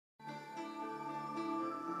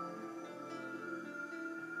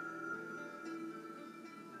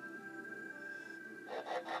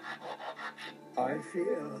I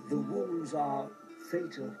fear the wounds are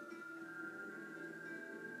fatal.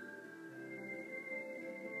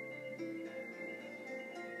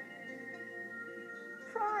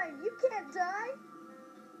 Prime, you can't die.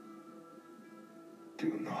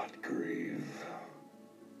 Do not grieve.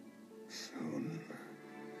 Soon,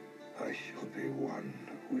 I shall be one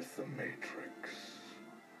with the Matrix.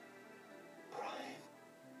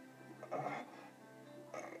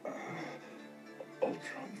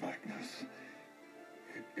 Ultra Magnus,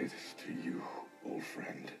 it is to you, old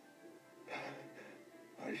friend.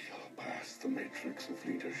 I shall pass the Matrix of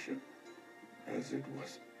leadership as it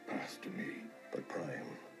was passed to me. But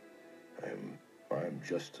Prime, I'm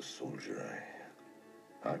just a soldier.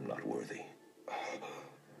 I'm not worthy.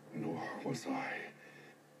 Nor was I.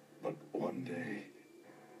 But one day,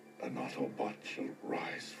 an Autobot shall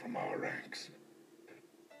rise from our ranks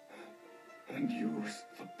and use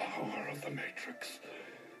the power of the Matrix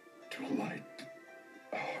to light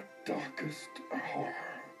our darkest hour.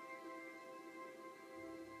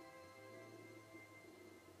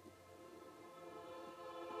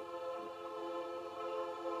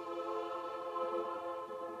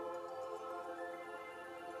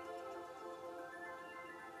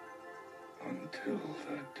 Until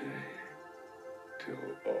that day, till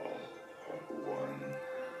all are one.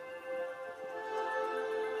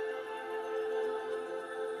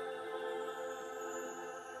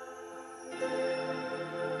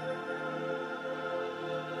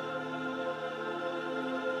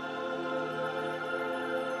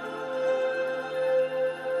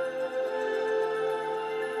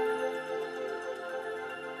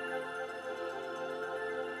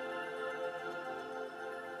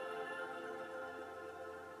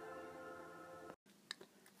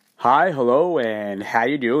 Hi, hello, and how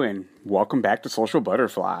you doing? Welcome back to Social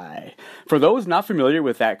Butterfly. For those not familiar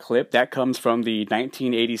with that clip, that comes from the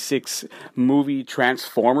 1986 movie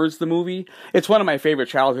Transformers the movie. It's one of my favorite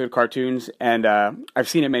childhood cartoons, and I've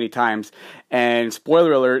seen it many times. And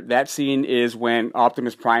spoiler alert, that scene is when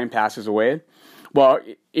Optimus Prime passes away. Well,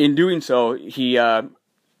 in doing so, he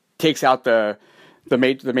takes out the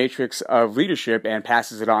Matrix of leadership and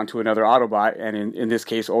passes it on to another Autobot, and in this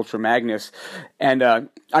case, Ultra Magnus. And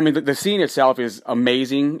I mean, the scene itself is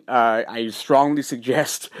amazing. I strongly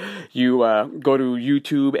suggest you go to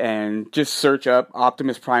YouTube and just search up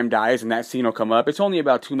Optimus Prime dies, and that scene will come up. It's only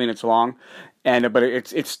about 2 minutes long, but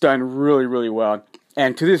it's done really, really well.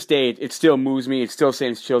 And to this day, it still moves me. It still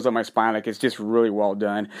sends chills up my spine. Like, it's just really well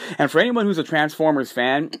done. And for anyone who's a Transformers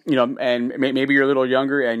fan, and maybe you're a little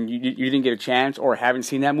younger and you didn't get a chance or haven't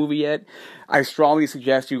seen that movie yet, I strongly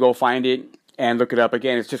suggest you go find it and look it up.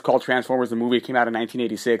 Again, it's just called Transformers the movie. It came out in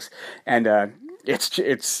 1986, and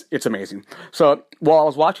it's amazing. So while I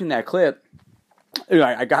was watching that clip,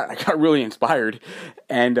 I got really inspired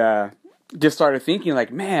and just started thinking,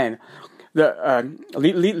 like, man, the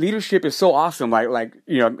leadership is so awesome.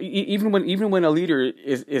 Even when a leader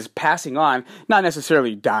is passing on, not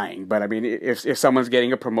necessarily dying, but I mean, if someone's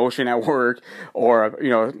getting a promotion at work or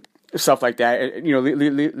stuff like that,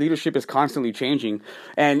 leadership is constantly changing,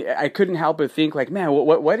 and I couldn't help but think, like, man,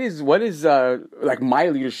 what is like my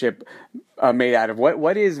leadership made out of?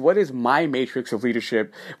 What is my matrix of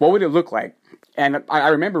leadership? What would it look like? And I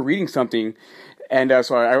remember reading something, and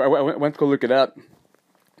so I went to go look it up.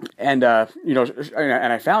 And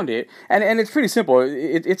and I found it, and it's pretty simple.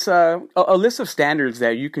 It's a list of standards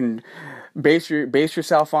that you can base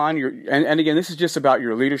yourself on. And again, this is just about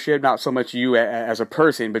your leadership, not so much you as a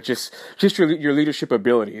person, but just your leadership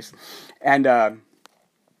abilities. And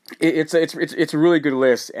it's a really good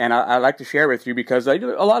list, and I like to share it with you because a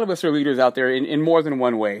lot of us are leaders out there in more than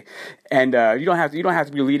one way, and you don't have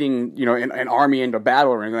to be leading an army into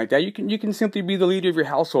battle or anything like that. You can simply be the leader of your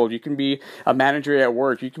household. You can be a manager at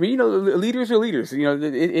work. You can be leaders are leaders.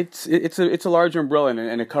 It's a large umbrella,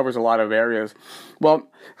 and it covers a lot of areas. Well,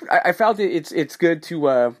 I felt it's good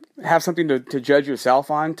to have something to judge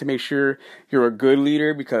yourself on, to make sure you're a good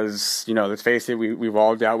leader, because let's face it, we've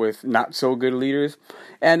all dealt with not so good leaders.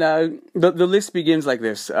 And the list begins like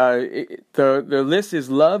this. The list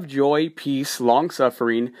is love, joy, peace,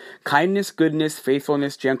 long-suffering, kindness, goodness,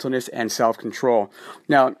 faithfulness, gentleness, and self-control.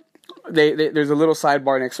 Now, there's a little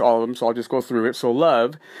sidebar next to all of them, so I'll just go through it. So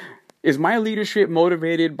love, is my leadership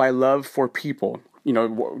motivated by love for people? Do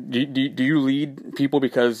you lead people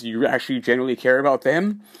because you actually genuinely care about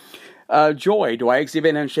them? Joy. Do I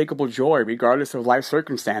exhibit an unshakable joy regardless of life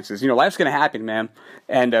circumstances? Life's going to happen, man.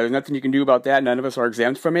 And there's nothing you can do about that. None of us are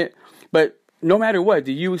exempt from it. But no matter what,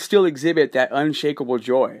 do you still exhibit that unshakable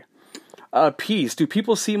joy? peace? Do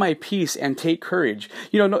people see my peace and take courage?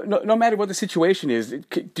 No matter what the situation is,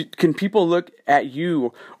 can people look at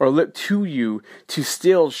you or look to you to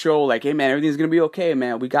still show like, hey man, everything's gonna be okay,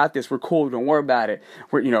 man. We got this. We're cool. Don't worry about it.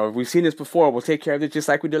 We've seen this before. We'll take care of it just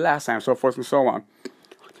like we did last time, so forth and so on.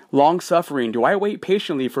 Long suffering. Do I wait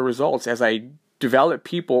patiently for results as I develop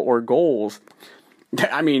people or goals?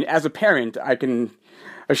 I mean, as a parent, I can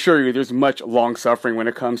assure you there's much long suffering when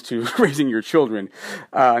it comes to raising your children,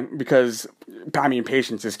 because, I mean,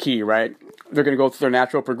 patience is key, right? They're going to go through their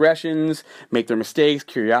natural progressions, make their mistakes,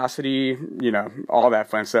 curiosity, all that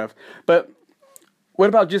fun stuff. But what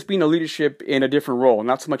about just being a leadership in a different role?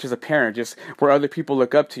 Not so much as a parent, just where other people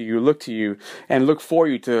look up to you, look to you, and look for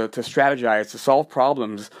you to strategize, to solve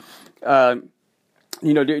problems. Do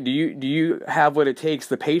you have what it takes,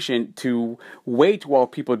 the patient, to wait while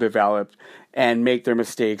people develop and make their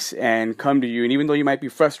mistakes and come to you? And even though you might be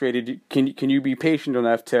frustrated, can you be patient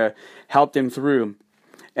enough to help them through?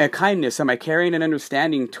 And kindness, am I caring and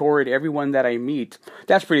understanding toward everyone that I meet?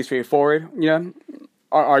 That's pretty straightforward.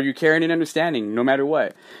 Are you caring and understanding no matter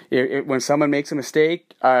what? When someone makes a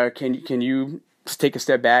mistake, can you take a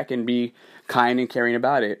step back and be kind and caring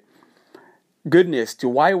about it? Goodness,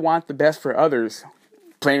 do I want the best for others?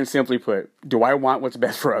 Plain and simply put, do I want what's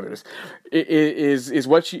best for others?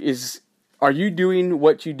 Are you doing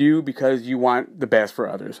what you do because you want the best for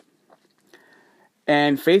others?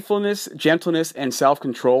 And faithfulness, gentleness, and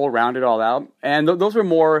self-control round it all out. And those are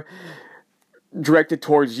more directed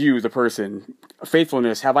towards you, the person.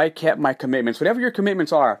 Faithfulness, have I kept my commitments? Whatever your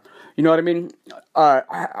commitments are, you know what I mean?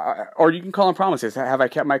 Or you can call them promises. Have I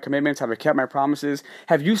kept my commitments? Have I kept my promises?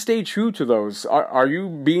 Have you stayed true to those? Are you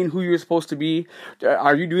being who you're supposed to be?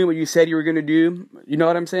 Are you doing what you said you were going to do? You know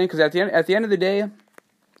what I'm saying? Because at the end of the day,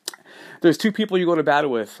 there's two people you go to battle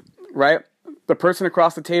with, right? The person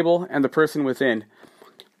across the table and the person within.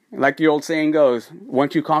 Like the old saying goes,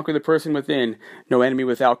 once you conquer the person within, no enemy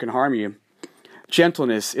without can harm you.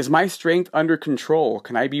 Gentleness, is my strength under control?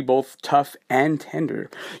 Can I be both tough and tender?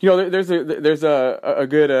 There's a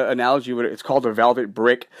good analogy with it. It's called a velvet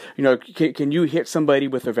brick. Can you hit somebody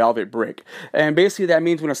with a velvet brick? And basically that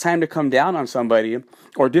means when it's time to come down on somebody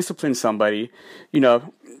or discipline somebody,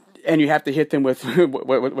 and you have to hit them with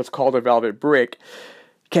what's called a velvet brick,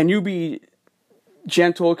 can you be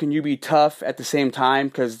gentle? Can you be tough at the same time?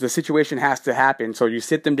 Because the situation has to happen. So you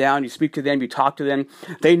sit them down, you speak to them, you talk to them.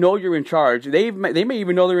 They know you're in charge. They may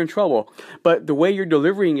even know they're in trouble. But the way you're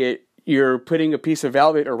delivering it, you're putting a piece of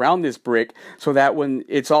velvet around this brick so that when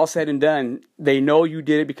it's all said and done, they know you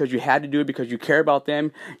did it because you had to do it, because you care about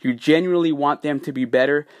them. You genuinely want them to be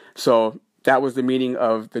better. So that was the meaning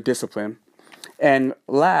of the discipline. And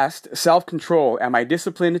last, self-control. Am I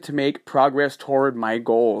disciplined to make progress toward my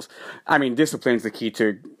goals? I mean, discipline is the key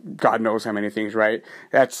to God knows how many things, right?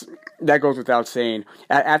 That goes without saying.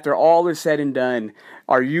 After all is said and done,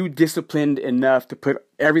 are you disciplined enough to put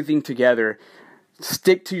everything together,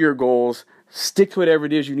 stick to your goals, stick to whatever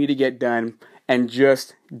it is you need to get done, and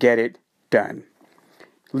just get it done?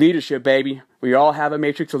 Leadership, baby. We all have a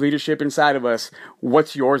matrix of leadership inside of us.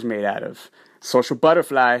 What's yours made out of? Social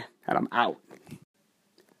Butterfly, and I'm out.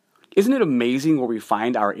 Isn't it amazing where we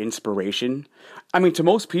find our inspiration? I mean, to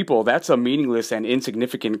most people, that's a meaningless and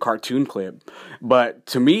insignificant cartoon clip. But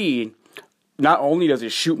to me, not only does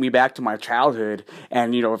it shoot me back to my childhood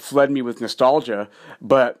and, flood me with nostalgia,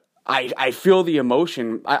 but I feel the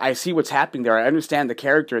emotion. I see what's happening there. I understand the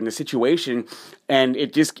character and the situation, and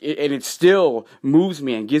it still moves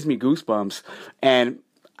me and gives me goosebumps. And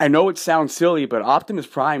I know it sounds silly, but Optimus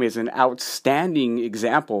Prime is an outstanding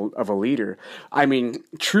example of a leader. I mean,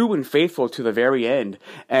 true and faithful to the very end.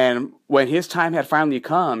 And when his time had finally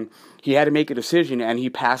come, he had to make a decision, and he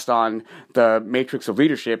passed on the matrix of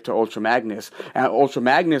leadership to Ultra Magnus. And Ultra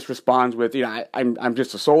Magnus responds with, I'm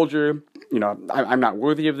just a soldier. I'm not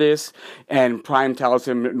worthy of this. And Prime tells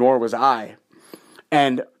him, nor was I.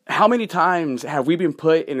 And how many times have we been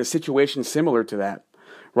put in a situation similar to that?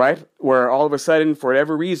 Right? Where all of a sudden, for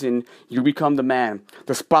whatever reason, you become the man.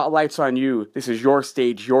 The spotlight's on you. This is your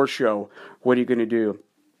stage, your show. What are you going to do?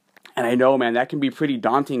 And I know, man, that can be pretty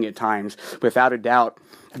daunting at times, without a doubt.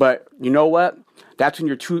 But you know what? That's when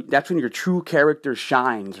your true character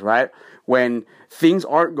shines, right? When things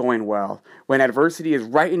aren't going well, when adversity is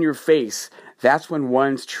right in your face, that's when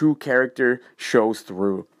one's true character shows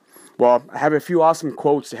through. Well, I have a few awesome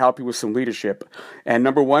quotes to help you with some leadership. And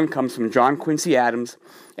number one comes from John Quincy Adams.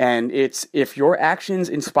 And it's, if your actions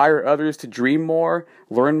inspire others to dream more,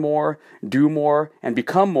 learn more, do more, and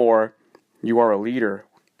become more, you are a leader.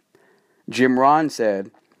 Jim Rohn said,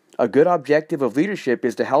 a good objective of leadership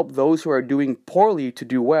is to help those who are doing poorly to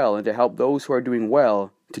do well, and to help those who are doing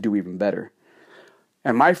well to do even better.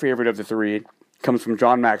 And my favorite of the three comes from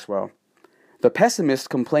John Maxwell. The pessimist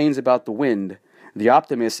complains about the wind. The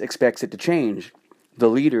optimist expects it to change. The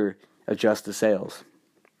leader adjusts the sails.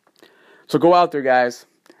 So go out there, guys.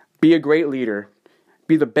 Be a great leader.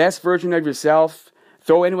 Be the best version of yourself.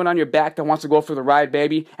 Throw anyone on your back that wants to go for the ride,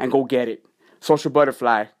 baby, and go get it. Social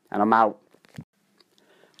Butterfly, and I'm out.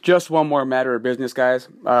 Just one more matter of business, guys.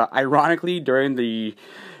 Ironically, during the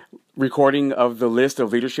recording of the list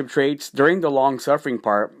of leadership traits, during the long-suffering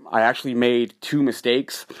part, I actually made 2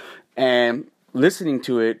 mistakes. And listening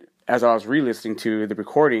to it, as I was re-listening to the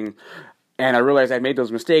recording, and I realized I made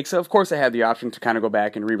those mistakes, so of course I had the option to kind of go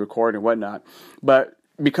back and re-record and whatnot. But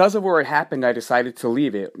because of where it happened, I decided to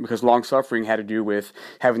leave it, because long-suffering had to do with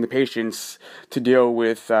having the patience to deal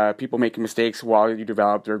with people making mistakes while you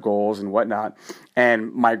develop their goals and whatnot.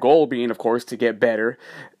 And my goal being, of course, to get better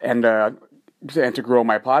and to grow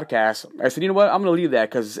my podcast. I said, you know what, I'm going to leave that,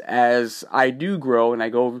 because as I do grow and I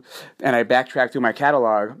go and I backtrack through my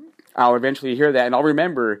catalog, I'll eventually hear that and I'll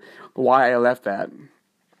remember why I left that.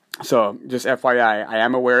 So, just FYI, I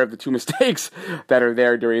am aware of the 2 mistakes that are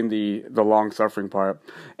there during the long-suffering part.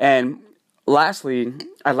 And lastly,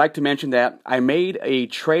 I'd like to mention that I made a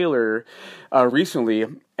trailer recently,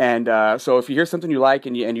 and so if you hear something you like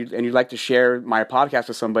and you'd like to share my podcast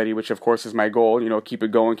with somebody, which of course is my goal, keep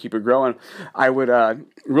it going, keep it growing, I would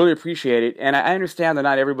really appreciate it. And I understand that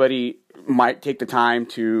not everybody might take the time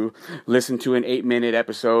to listen to an 8-minute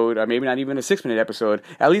episode, maybe not even a 6-minute episode,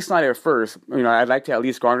 at least not at first. I'd like to at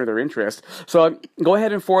least garner their interest. So go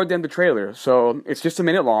ahead and forward them the trailer. So it's just a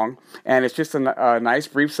minute long, and it's just a nice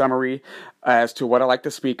brief summary as to what I like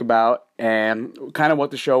to speak about and kind of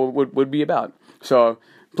what the show would be about. So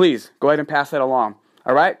please go ahead and pass that along.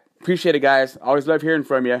 All right? Appreciate it, guys. Always love hearing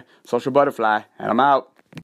from you. Social Butterfly, and I'm out.